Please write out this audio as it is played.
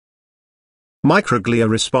Microglia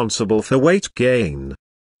responsible for weight gain.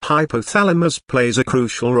 Hypothalamus plays a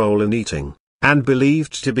crucial role in eating, and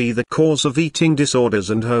believed to be the cause of eating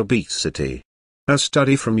disorders and obesity. A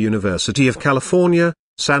study from University of California,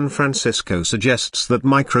 San Francisco suggests that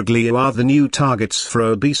microglia are the new targets for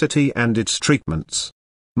obesity and its treatments.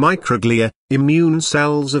 Microglia, immune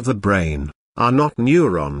cells of the brain, are not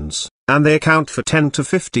neurons, and they account for 10 to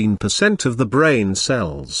 15% of the brain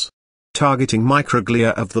cells. Targeting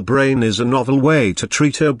microglia of the brain is a novel way to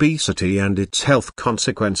treat obesity and its health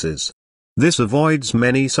consequences. This avoids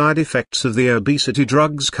many side effects of the obesity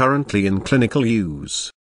drugs currently in clinical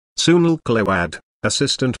use. Sunil Kalawad,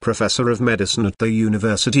 assistant professor of medicine at the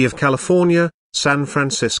University of California, San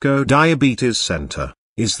Francisco Diabetes Center,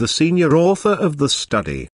 is the senior author of the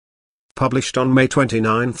study. Published on May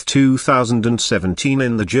 29, 2017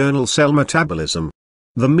 in the journal Cell Metabolism.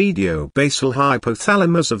 The medio-basal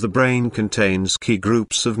hypothalamus of the brain contains key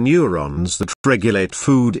groups of neurons that regulate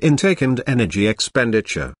food intake and energy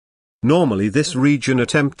expenditure. Normally this region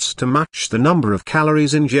attempts to match the number of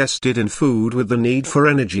calories ingested in food with the need for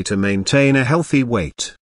energy to maintain a healthy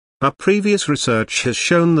weight. Our previous research has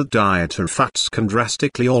shown that dietary fats can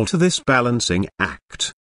drastically alter this balancing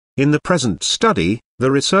act. In the present study,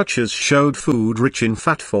 the researchers showed food rich in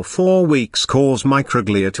fat for 4 weeks cause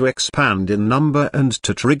microglia to expand in number and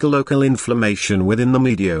to trigger local inflammation within the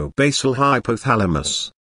medio-basal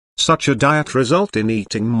hypothalamus. Such a diet results in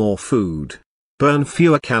eating more food, burn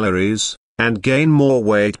fewer calories, and gain more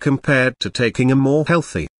weight compared to taking a more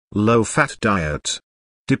healthy, low-fat diet.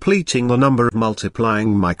 Depleting the number of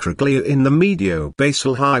multiplying microglia in the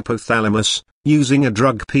medio-basal hypothalamus, using a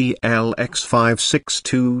drug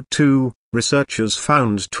PLX5622, researchers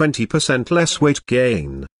found 20% less weight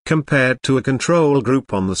gain, compared to a control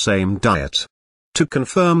group on the same diet. To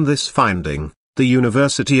confirm this finding, the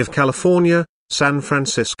University of California, San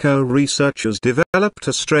Francisco researchers developed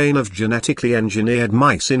a strain of genetically engineered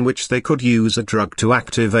mice in which they could use a drug to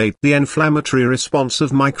activate the inflammatory response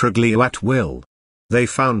of microglia at will. They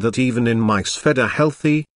found that even in mice fed a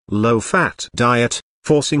healthy, low-fat diet,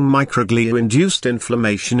 forcing microglia-induced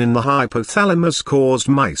inflammation in the hypothalamus caused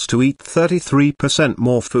mice to eat 33%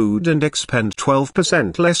 more food and expend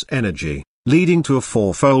 12% less energy, leading to a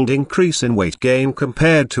 4-fold increase in weight gain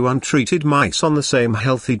compared to untreated mice on the same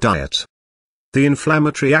healthy diet. The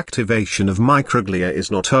inflammatory activation of microglia is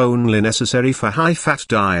not only necessary for high-fat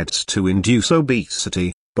diets to induce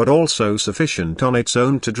obesity, but also sufficient on its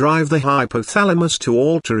own to drive the hypothalamus to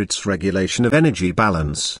alter its regulation of energy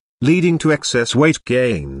balance, leading to excess weight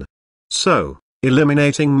gain. So,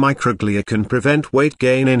 eliminating microglia can prevent weight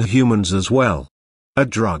gain in humans as well. A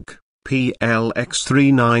drug,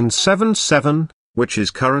 PLX3977, which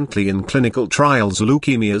is currently in clinical trials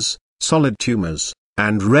leukemias, solid tumors,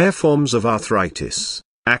 and rare forms of arthritis,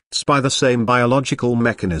 acts by the same biological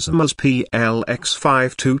mechanism as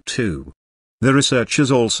PLX522. The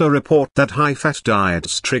researchers also report that high-fat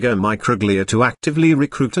diets trigger microglia to actively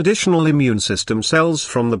recruit additional immune system cells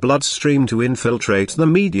from the bloodstream to infiltrate the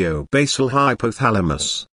medio-basal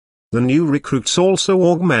hypothalamus. The new recruits also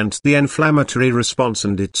augment the inflammatory response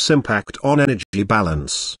and its impact on energy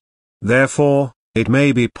balance. Therefore, it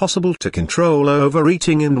may be possible to control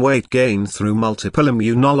overeating and weight gain through multiple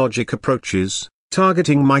immunologic approaches,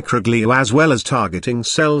 targeting microglia as well as targeting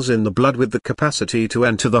cells in the blood with the capacity to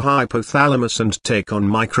enter the hypothalamus and take on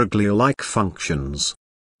microglia-like functions.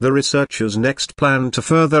 The researchers next plan to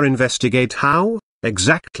further investigate how,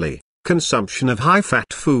 exactly, consumption of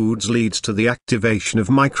high-fat foods leads to the activation of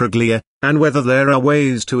microglia, and whether there are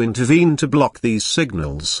ways to intervene to block these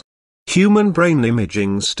signals. Human brain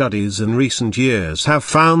imaging studies in recent years have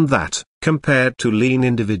found that, compared to lean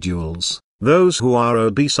individuals, those who are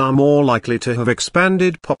obese are more likely to have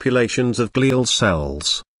expanded populations of glial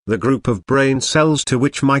cells, the group of brain cells to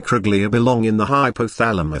which microglia belong in the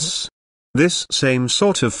hypothalamus. This same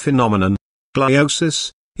sort of phenomenon,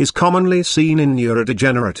 gliosis, is commonly seen in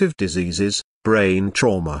neurodegenerative diseases, brain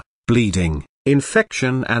trauma, bleeding,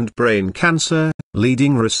 infection and brain cancer,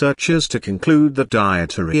 leading researchers to conclude that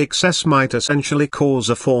dietary excess might essentially cause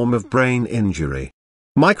a form of brain injury.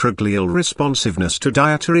 Microglial responsiveness to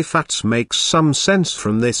dietary fats makes some sense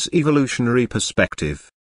from this evolutionary perspective.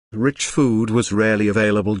 Rich food was rarely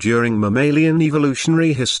available during mammalian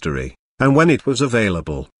evolutionary history, and when it was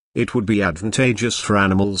available, it would be advantageous for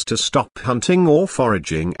animals to stop hunting or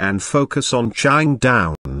foraging and focus on chowing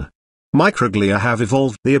down. Microglia have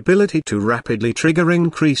evolved the ability to rapidly trigger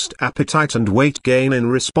increased appetite and weight gain in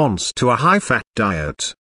response to a high-fat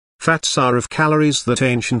diet. Fats are of calories that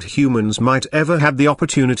ancient humans might ever had the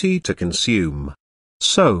opportunity to consume.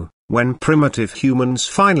 So, When primitive humans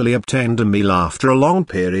finally obtained a meal after a long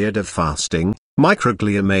period of fasting,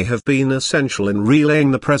 microglia may have been essential in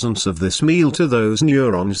relaying the presence of this meal to those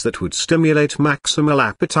neurons that would stimulate maximal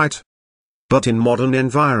appetite. But in modern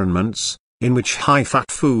environments, in which high-fat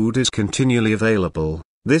food is continually available,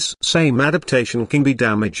 this same adaptation can be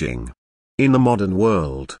damaging. In the modern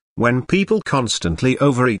world, when people constantly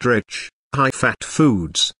overeat rich, high-fat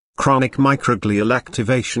foods, chronic microglial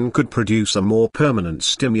activation could produce a more permanent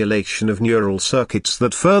stimulation of neural circuits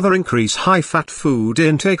that further increase high-fat food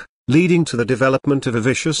intake, leading to the development of a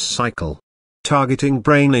vicious cycle. Targeting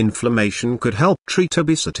brain inflammation could help treat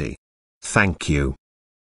obesity. Thank you.